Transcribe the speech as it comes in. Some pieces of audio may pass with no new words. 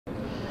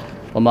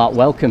Well, Mark,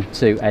 welcome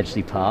to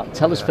Edgeley Park.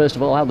 Tell us first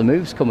of all how the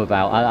move's come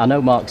about. I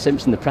know Mark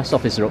Simpson, the press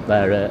officer up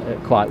there,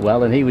 quite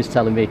well, and he was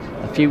telling me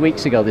a few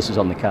weeks ago this was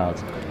on the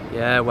cards.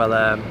 Yeah, well,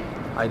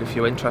 I had a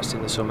few interests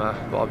in the summer,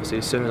 but obviously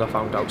as soon as I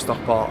found out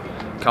Stockport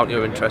County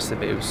were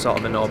interested, it was sort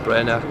of a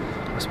no-brainer.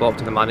 I spoke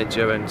to the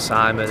manager and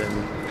Simon,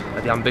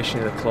 and the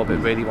ambition of the club, it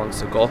really wants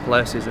to go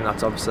places, and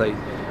that's obviously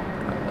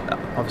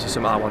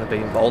something I want to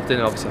be involved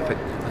in. Obviously,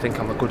 I think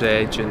I'm a good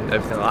age and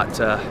everything like that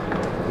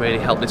to really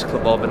help this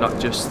club over, not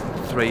just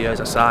 3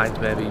 years I signed,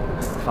 maybe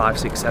 5,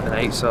 6, 7,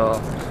 8. So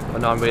I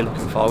know I'm really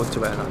looking forward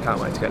to it, and I can't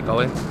wait to get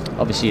going.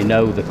 Obviously, you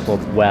know the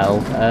club well.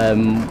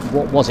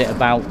 What was it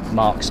about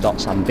Mark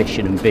Stott's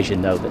ambition and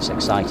vision, though, that's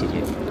excited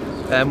you?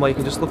 Well, you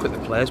can just look at the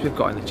players we've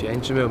got in the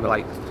changing room,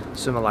 like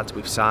some of the lads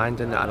we've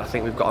signed, and I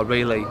think we've got a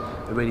really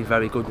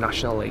very good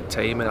National League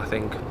team, and I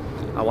think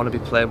I want to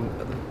be playing,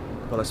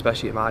 well,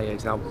 especially at my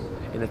age now,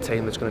 in a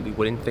team that's going to be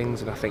winning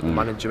things, and I think the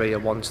manager here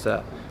wants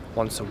to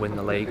win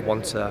the league,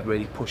 wants to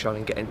really push on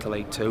and get into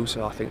League Two.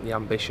 So I think the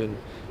ambition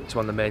is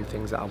one of the main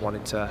things that I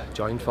wanted to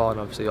join for, and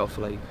obviously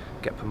hopefully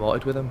get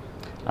promoted with them.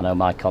 I know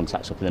my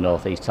contacts up in the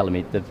North East telling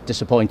me they're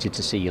disappointed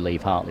to see you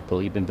leave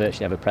Hartlepool. You've been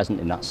virtually ever present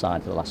in that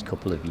side for the last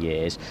couple of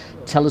years.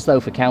 Tell us though,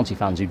 for county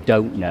fans who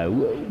don't know,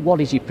 what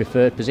is your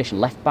preferred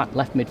position? Left back,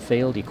 left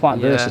midfield? You're quite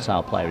a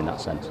versatile player in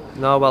that sense.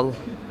 No, well,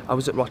 I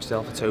was at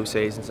Rochdale for 2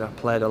 seasons and I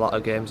played a lot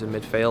of games in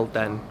midfield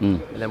then,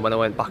 and then when I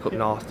went back up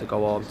north to go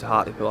home to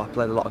Hartlepool, I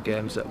played a lot of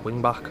games at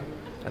wing back,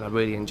 and I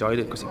really enjoyed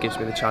it because it gives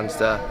me the chance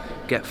to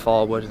get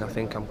forward, and I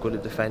think I'm good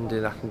at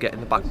defending. I can get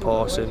in the back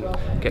post and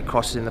get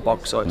crosses in the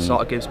box, so it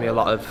sort of gives me a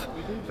lot of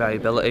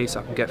variability,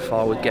 so I can get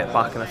forward, get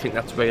back, and I think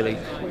that's really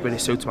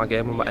suits my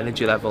game with my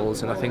energy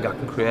levels, and I think I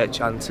can create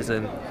chances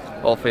and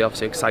hopefully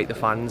obviously excite the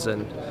fans.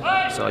 And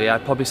so yeah,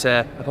 I'd probably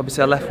say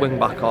left wing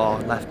back or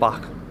left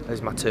back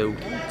is my two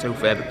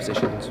favourite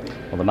positions.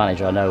 Well, the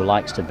manager I know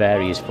likes to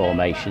vary his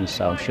formations,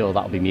 so I'm sure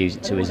that'll be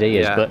music to his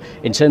ears. Yeah. But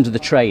in terms of the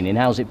training,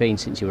 how's it been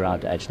since you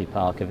arrived at Edgeley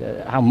Park?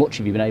 How much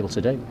have you been able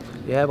to do?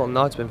 Yeah, well,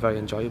 no, it's been very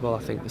enjoyable. I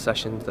think the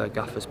sessions the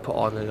gaffer's put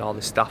on and all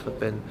the staff have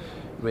been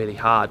really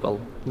hard. Well,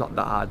 not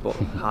that hard, but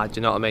hard. Do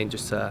you know what I mean?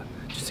 Just to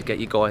get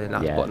you going and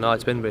that. Yeah. But no,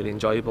 it's been really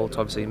enjoyable to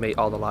obviously meet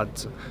all the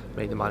lads,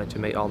 meet the manager,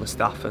 meet all the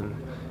staff, and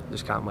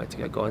just can't wait to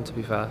get going, to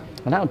be fair.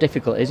 And how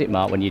difficult is it,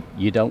 Mark, when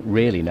you don't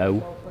really know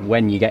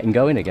when you're getting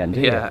going again,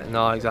 do you? Yeah,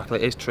 no, exactly.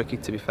 It is tricky,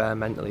 to be fair,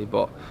 mentally,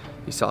 but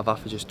you sort of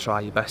have to just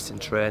try your best in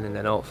training, and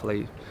then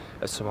hopefully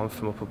as someone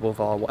from up above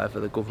or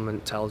whatever the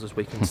government tells us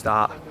we can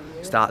start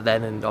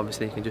then, and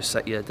obviously you can just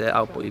set your date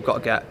out, but you've got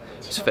to get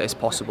as fit as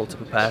possible to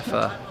prepare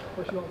for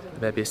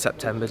maybe a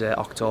September date,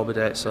 October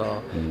date.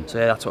 So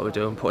yeah, that's what we're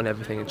doing, putting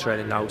everything in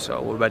training now,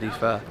 so we're ready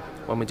for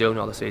when we do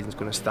know the season's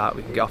going to start,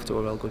 we can get off to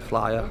a real good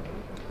flyer.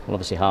 Well,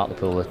 obviously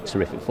Hartlepool, a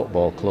terrific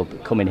football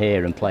club, coming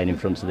here and playing in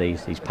front of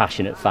these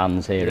passionate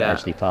fans here at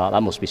Edgeley Park, that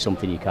must be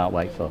something you can't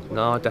wait for.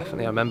 No,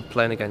 definitely. I remember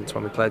playing against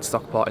when we played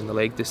Stockport in the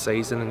league this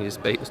season and you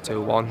just beat us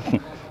 2-1.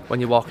 When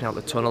you're walking out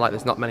the tunnel, like,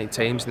 there's not many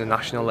teams in the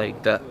National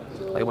League that,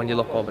 like, when you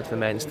look over to the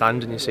main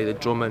stand and you see the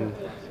drum and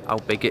how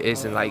big it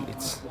is, and like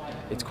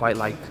it's quite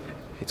like,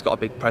 it's got a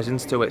big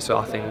presence to it. So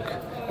I think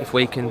if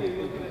we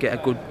can get a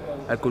good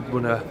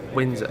run of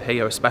wins at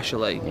here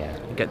especially,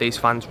 and get these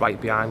fans right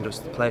behind us,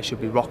 the players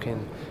should be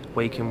rocking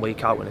week in,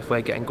 week out, and if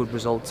we're getting good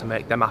results to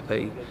make them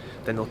happy,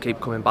 then they'll keep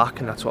coming back,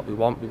 and that's what we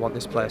want. We want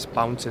this place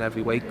bouncing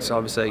every week, so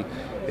obviously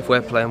if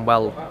we're playing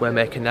well, we're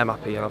making them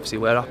happy, and obviously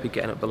we're happy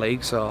getting up the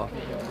league, so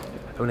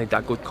we need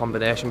that good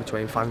combination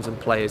between fans and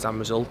players and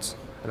results,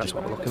 and that's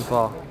what we're looking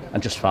for.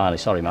 And just finally,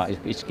 sorry Mark,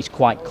 it's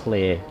quite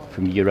clear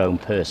from your own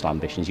personal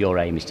ambitions, your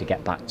aim is to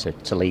get back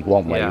to League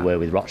One where you were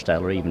with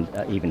Rochdale, or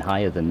even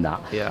higher than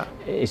that. Yeah.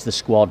 Is the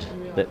squad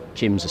that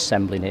Jim's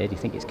assembling here, do you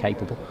think it's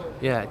capable?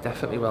 Yeah,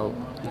 definitely. Well,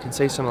 you can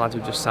see some lads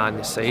who've just signed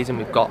this season.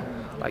 We've got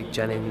like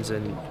Jennings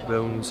and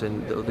Runes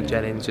and the other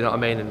Jennings, you know what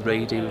I mean, and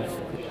Reedy.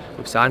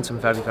 We've signed some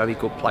very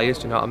good players,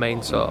 do you know what I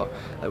mean? So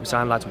we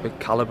signed lads with big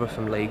calibre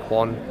from League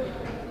One.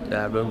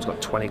 Rune's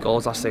got 20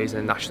 goals last season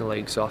in National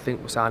League, so I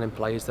think we're signing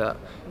players that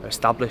are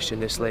established in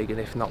this league, and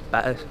if not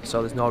better,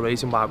 so there's no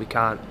reason why we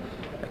can't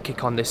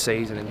kick on this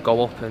season and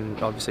go up,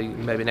 and obviously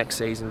maybe next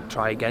season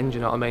try again, do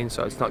you know what I mean?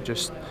 So it's not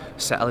just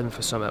settling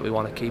for something, we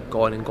want to keep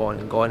going and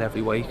going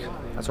every week.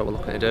 That's what we're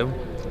looking to do.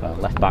 Well,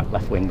 left back,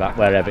 left wing back,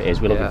 wherever it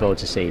is, we're looking forward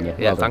to seeing you.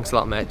 Yeah, well, thanks a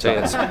lot, mate.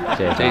 Cheers.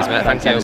 Cheers, mate. Thank you.